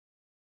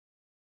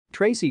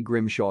Tracy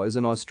Grimshaw is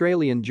an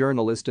Australian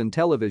journalist and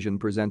television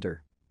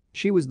presenter.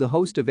 She was the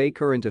host of A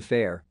Current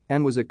Affair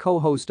and was a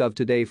co-host of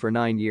Today for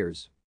 9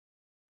 years.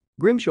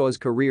 Grimshaw's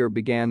career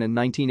began in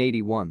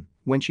 1981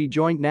 when she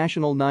joined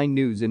National 9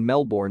 News in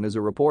Melbourne as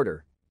a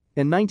reporter.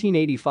 In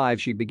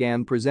 1985 she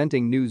began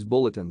presenting news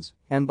bulletins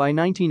and by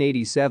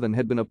 1987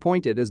 had been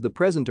appointed as the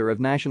presenter of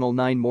National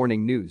 9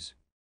 Morning News.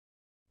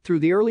 Through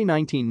the early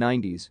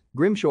 1990s,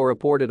 Grimshaw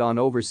reported on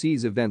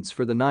overseas events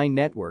for the 9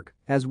 network,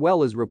 as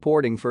well as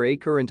reporting for A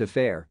Current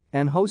Affair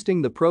and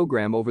hosting the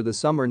program over the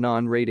summer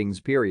non-ratings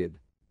period.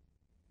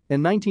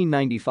 In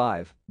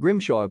 1995,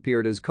 Grimshaw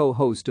appeared as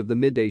co-host of the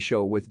Midday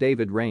Show with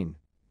David Rain.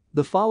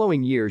 The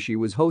following year she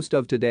was host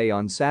of Today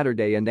on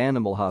Saturday and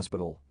Animal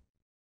Hospital.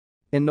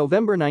 In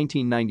November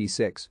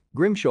 1996,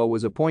 Grimshaw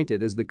was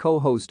appointed as the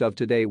co-host of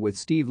Today with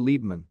Steve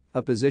Liebman,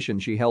 a position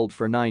she held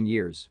for 9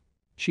 years.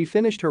 She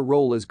finished her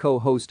role as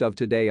co-host of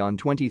Today on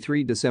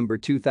 23 December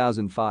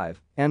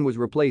 2005 and was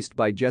replaced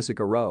by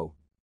Jessica Rowe.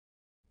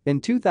 In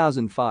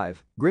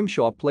 2005,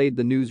 Grimshaw played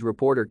the news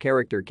reporter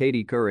character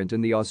Katie Current in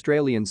the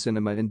Australian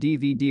cinema and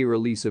DVD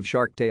release of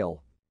Shark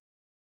Tale.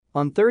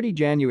 On 30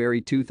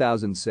 January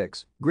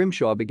 2006,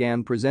 Grimshaw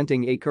began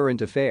presenting A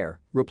Current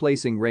Affair,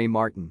 replacing Ray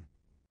Martin.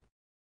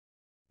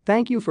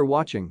 Thank you for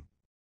watching.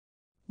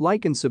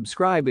 Like and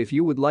subscribe if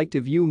you would like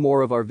to view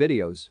more of our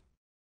videos.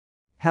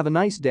 Have a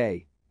nice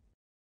day.